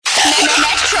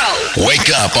Wake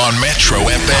up on Metro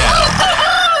FM.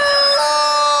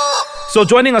 So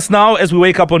joining us now as we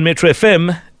wake up on Metro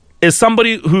FM is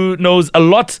somebody who knows a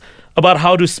lot about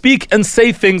how to speak and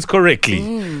say things correctly.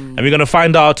 And we're going to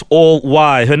find out all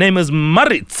why. Her name is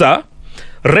Marija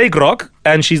Ruygrok,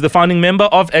 and she's the founding member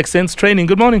of Accents Training.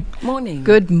 Good morning. Morning.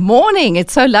 Good morning.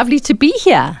 It's so lovely to be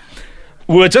here.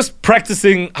 We were just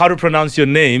practicing how to pronounce your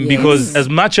name because as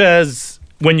much as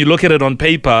when you look at it on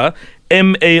paper,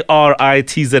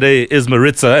 Maritza is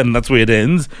Marija, and that's where it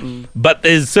ends. But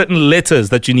there's certain letters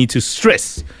that you need to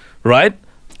stress, right?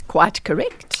 Quite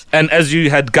correct. And as you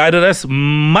had guided us,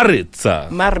 Marija.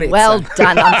 Marija. Well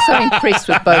done. I'm so impressed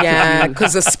with both Yeah, of you.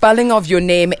 because the spelling of your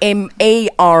name,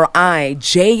 Marija,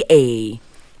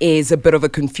 is a bit of a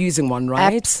confusing one,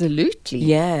 right? Absolutely.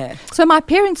 Yeah, So my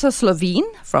parents are Slovene,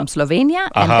 from Slovenia,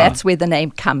 and that's where the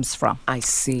name comes from. I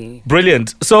see.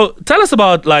 Brilliant. So tell us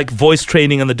about like voice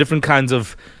training and the different kinds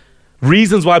of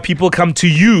reasons why people come to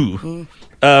you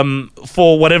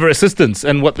for whatever assistance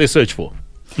and what they search for.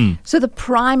 So the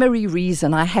primary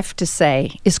reason, I have to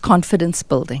say, is confidence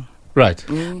building. Right.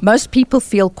 Most people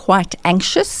feel quite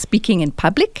anxious speaking in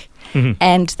public,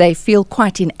 and they feel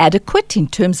quite inadequate in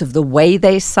terms of the way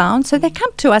they sound. So they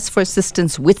come to us for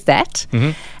assistance with that.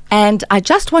 And I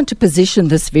just want to position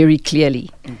this very clearly.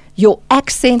 Your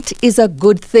accent is a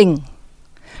good thing.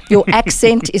 Your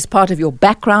accent is part of your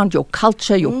background, your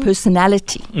culture, your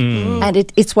personality. And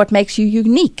it's what makes you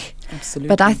unique. Absolutely.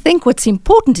 But I think what's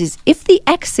important is if the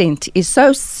accent is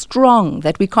so strong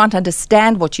that we can't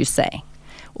understand what you say,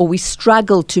 or we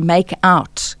struggle to make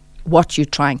out what you're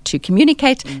trying to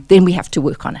communicate, then we have to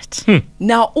work on it.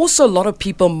 Now, also a lot of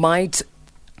people might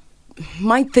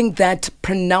think that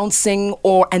pronouncing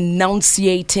or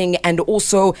enunciating and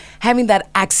also having that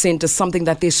accent is something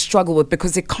that they struggle with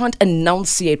because they can't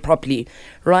enunciate properly,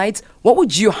 right? What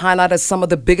would you highlight as some of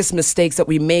the biggest mistakes that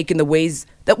we make in the ways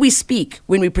that we speak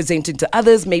when we present it to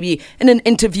others, maybe in an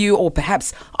interview or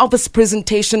perhaps office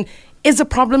presentation? Is the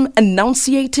problem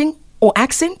enunciating or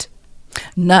accent?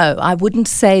 No, I wouldn't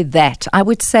say that. I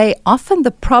would say often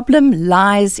the problem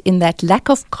lies in that lack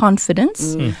of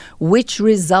confidence, which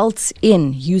results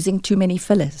in using too many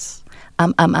fillers.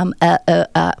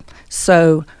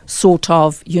 So, sort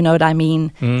of, you know what I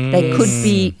mean? They could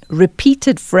be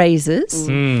repeated phrases,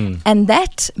 and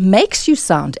that makes you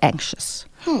sound anxious.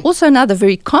 Also, another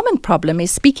very common problem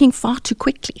is speaking far too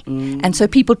quickly. And so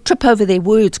people trip over their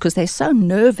words because they're so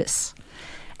nervous.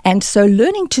 And so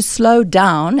learning to slow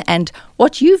down, and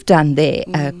what you've done there,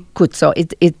 Kutso,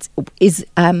 is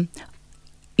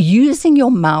using your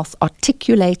mouth,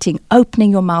 articulating, opening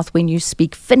your mouth when you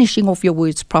speak, finishing off your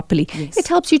words properly. Yes. It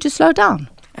helps you to slow down.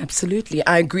 Absolutely.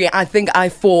 I agree. I think a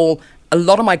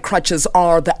lot of my crutches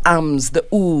are the ums, the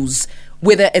oohs,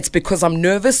 whether it's because I'm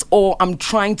nervous or I'm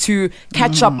trying to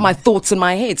catch up my thoughts in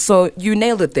my head. So you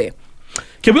nailed it there.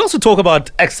 Can we also talk about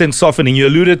accent softening? You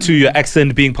alluded to your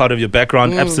accent being part of your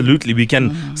background. Absolutely. We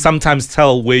can sometimes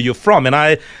tell where you're from. And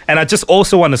I just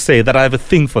also want to say that I have a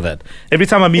thing for that. Every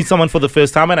time I meet someone for the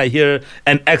first time and I hear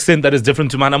an accent that is different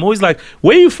to mine, I'm always like,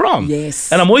 where are you from?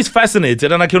 Yes. And I'm always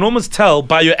fascinated. And I can almost tell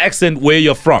by your accent where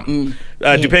you're from,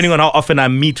 depending on how often I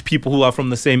meet people who are from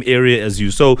the same area as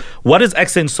you. So what is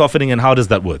accent softening and how does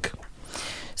that work?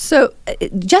 So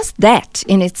just that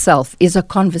in itself is a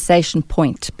conversation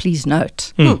point, please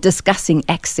note, discussing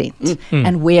accent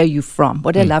and where you're from.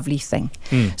 What a lovely thing.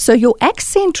 So your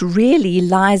accent really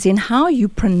lies in how you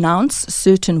pronounce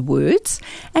certain words.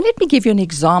 And let me give you an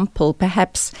example.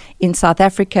 Perhaps in South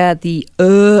Africa, the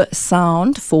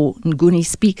sound for Nguni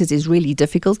speakers is really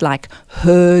difficult, like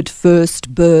heard,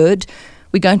 first, bird.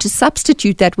 We're going to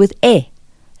substitute that with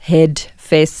head,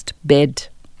 fest, bed.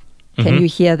 Can you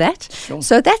hear that? Sure.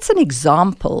 So that's an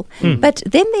example. But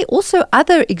then there are also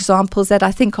other examples that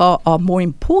I think are more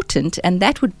important, and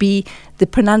that would be the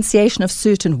pronunciation of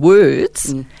certain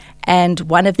words. And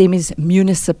one of them is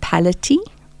municipality.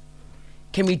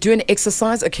 Can we do an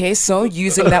exercise? Okay, so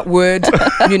using that word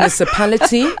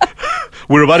municipality.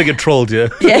 We're about to get trolled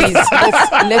here. Yes,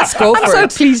 let's go for I'm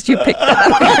it. so pleased you picked that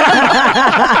up.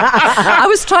 I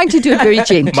was trying to do it very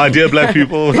gently. My dear black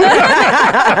people.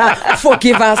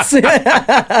 Forgive us.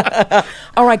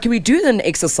 All right, can we do an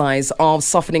exercise of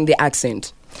softening the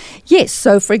accent? Yes,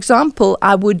 so for example,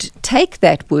 I would take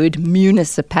that word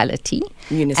municipality,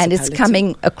 and it's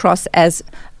coming across as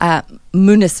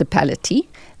municipality,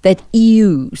 that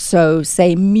EU, so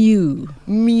say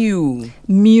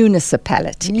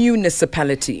municipality.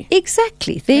 Municipality.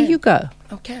 Exactly, there you go.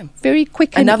 Okay. Very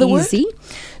quick and Another word? easy.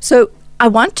 So I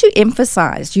want to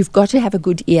emphasize you've got to have a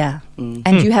good ear.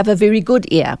 And you have a very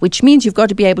good ear, which means you've got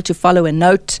to be able to follow a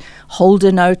note, hold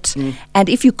a note. And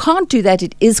if you can't do that,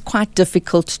 it is quite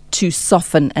difficult to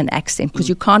soften an accent because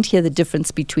you can't hear the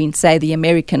difference between, say, the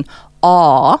American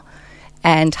R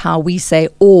and how we say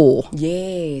or.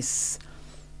 Yes.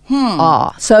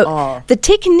 R. So the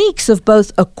techniques of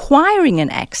both acquiring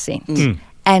an accent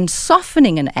and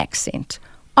softening an accent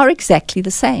are exactly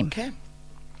the same. Okay.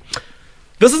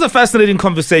 This is a fascinating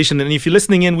conversation, and if you're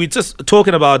listening in, we're just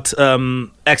talking about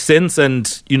accents and,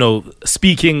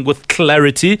 speaking with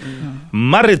clarity.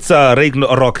 Marija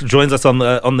Ruygrok joins us on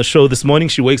the show this morning.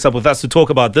 She wakes up with us to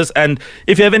talk about this. And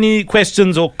if you have any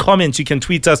questions or comments, you can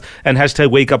tweet us and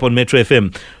hashtag Wake Up on Metro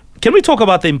FM. Can we talk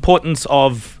about the importance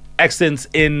of accents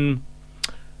in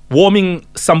warming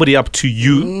somebody up to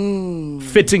you,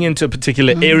 fitting into a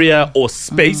particular area or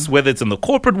space, whether it's in the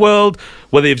corporate world,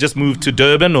 whether you've just moved to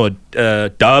Durban or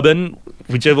Durban,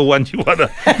 whichever one you want to.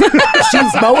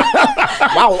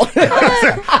 Wow.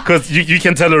 Because you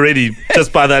can tell already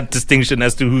just by that distinction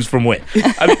as to who's from where.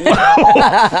 I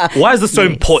mean, why is this so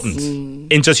important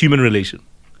in just human relation?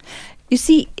 You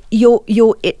see,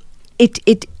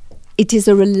 it is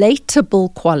a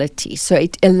relatable quality. So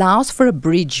it allows for a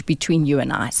bridge between you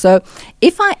and I. So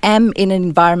if I am in an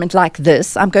environment like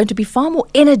this, I'm going to be far more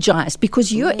energized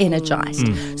because you're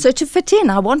energized. So to fit in,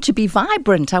 I want to be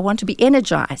vibrant. I want to be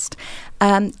energized.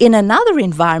 In another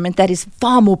environment that is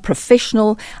far more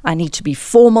professional, I need to be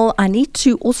formal. I need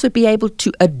to also be able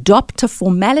to adopt a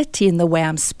formality in the way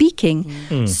I'm speaking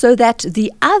so that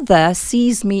the other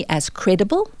sees me as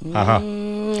credible,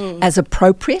 as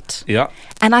appropriate. Yeah.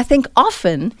 And I think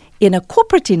often in a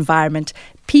corporate environment,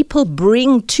 people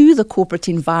bring to the corporate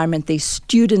environment their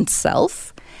student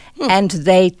self, and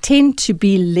they tend to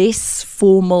be less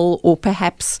formal or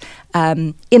perhaps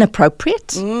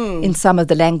inappropriate in some of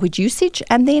the language usage,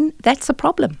 and then that's a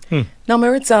problem. Now,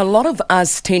 Marija, a lot of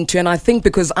us tend to, and I think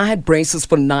because I had braces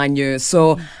for 9 years,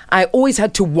 so I always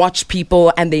had to watch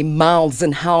people and their mouths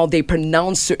and how they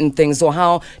pronounce certain things or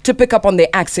how to pick up on their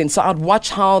accent. So I'd watch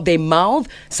how they mouth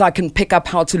so I can pick up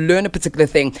how to learn a particular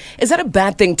thing. Is that a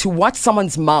bad thing to watch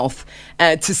someone's mouth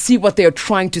to see what they're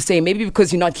trying to say? Maybe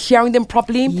because you're not hearing them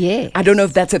properly? Yes. I don't know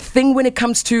if that's a thing when it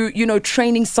comes to,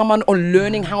 training someone or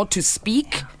learning how to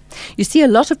speak. You see, a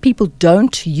lot of people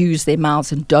don't use their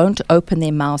mouths and don't open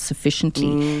their mouths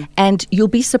sufficiently. And you'll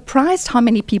be surprised how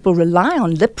many people rely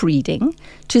on lip reading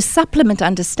to supplement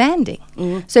understanding.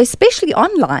 So especially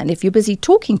online, if you're busy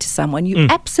talking to someone, you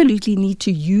absolutely need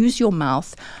to use your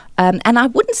mouth. And I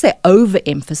wouldn't say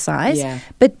overemphasize,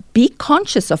 but be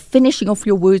conscious of finishing off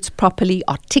your words properly,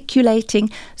 articulating,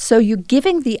 so you're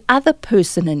giving the other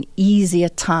person an easier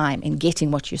time in getting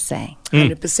what you're saying.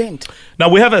 100%. Now,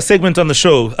 we have a segment on the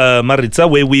show, Marija,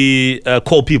 where we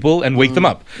call people and wake them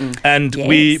up. And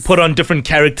we put on different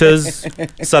characters,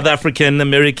 South African,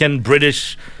 American,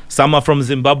 British. Some are from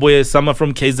Zimbabwe, some are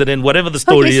from KZN, whatever the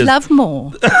story is. Love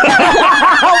more.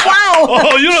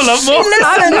 Oh, you don't love more?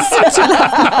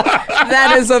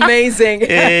 That is amazing.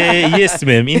 Yes,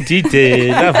 ma'am.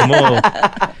 Indeed, love more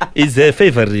is a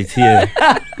favorite here.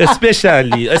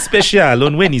 Especially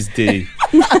on Wednesday.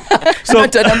 So,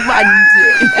 Not on a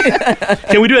Monday.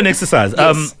 can we do an exercise?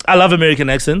 Yes. I love American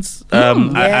accents.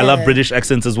 I love British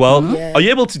accents as well. Yeah. Are you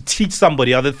able to teach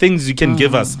somebody? Are there things you can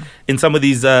give us in some of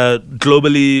these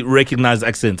globally recognized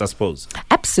accents, I suppose?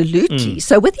 Absolutely.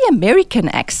 So with the American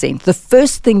accent, the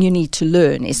first thing you need to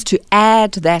learn is to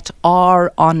add that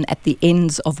R on at the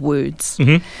ends of words.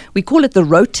 We call it the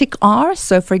rhotic R.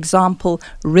 So for example,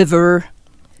 river,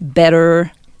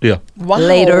 better, Yeah. Wow.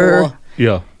 later.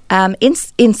 Yeah.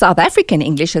 In South African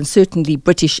English and certainly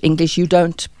British English, you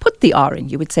don't put the R in.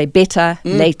 You would say better,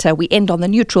 later. We end on the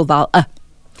neutral vowel.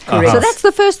 Correct. So that's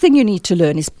the first thing you need to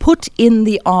learn is put in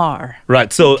the R.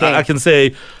 Right. So Okay. I can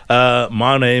say,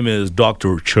 my name is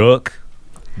Dr. Chuck.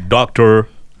 Dr.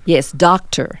 Yes,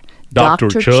 doctor. Dr.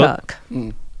 Chuck.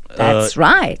 That's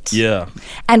right. Yeah.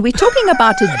 And we're talking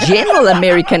about a general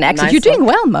American accent. Nice You're doing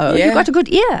one. well, Mo. Yeah. You've got a good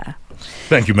ear.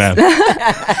 Thank you, ma'am.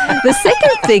 The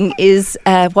second thing is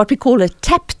what we call a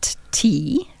tapped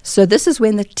T. So this is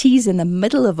when the T's in the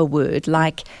middle of a word,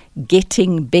 like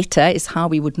getting better is how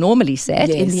we would normally say it.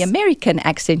 In the Yes. American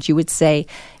accent, you would say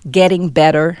getting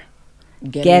better.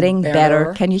 Getting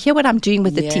better. Can you hear what I'm doing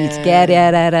with the T's?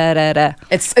 Yeah.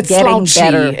 It's getting slouchy.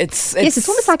 better. It's Yes, it's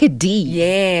almost like a D.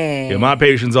 Yeah. My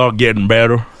patients are getting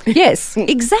better. Yes,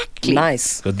 exactly.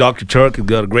 Nice. So Dr. Chuck has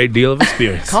got a great deal of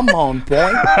experience. Come on,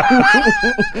 boy.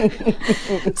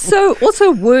 So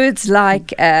also words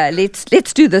like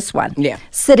let's do this one. Yeah.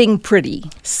 Sitting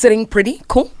pretty. Sitting pretty.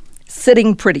 Cool.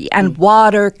 Sitting pretty and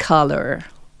watercolor.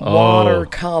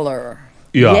 Watercolor.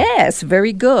 Yeah. Yes,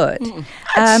 very good.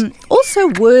 Also,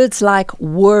 words like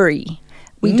worry.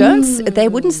 They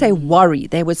wouldn't say worry.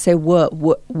 They would say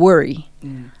worry.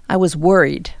 I was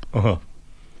worried. Uh-huh.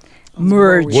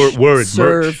 Merge. Word.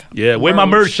 Serve. Merch. Yeah. Where my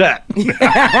merch at?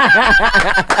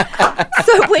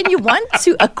 So when you want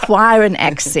to acquire an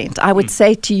accent, I would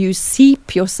say to you,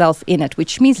 seep yourself in it,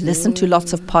 which means listen to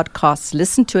lots of podcasts,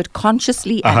 listen to it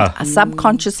consciously and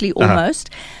subconsciously almost.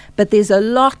 But there's a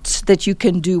lot that you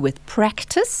can do with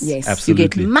practice. Yes. Absolutely. You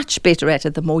get much better at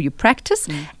it the more you practice.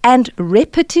 And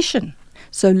repetition.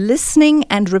 So listening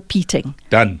and repeating.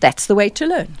 Done. That's the way to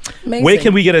learn. Amazing. Where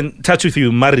can we get in touch with you,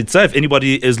 Marija, if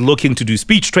anybody is looking to do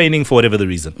speech training for whatever the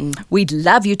reason? We'd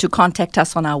love you to contact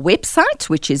us on our website,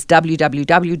 which is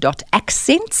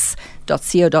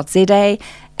www.accents.co.za.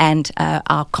 And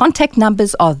our contact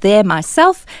numbers are there,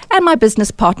 myself and my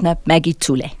business partner, Maggie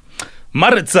Tule.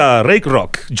 Marija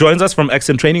Ruygrok joins us from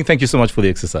Accent Training. Thank you so much for the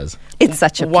exercise. It's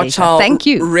such a Watch pleasure. our Thank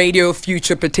you. radio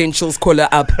future potentials call her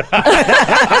up.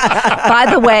 By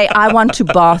the way, I want to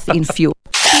bath in fuel.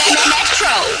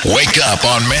 Wake up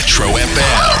on Metro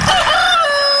FM.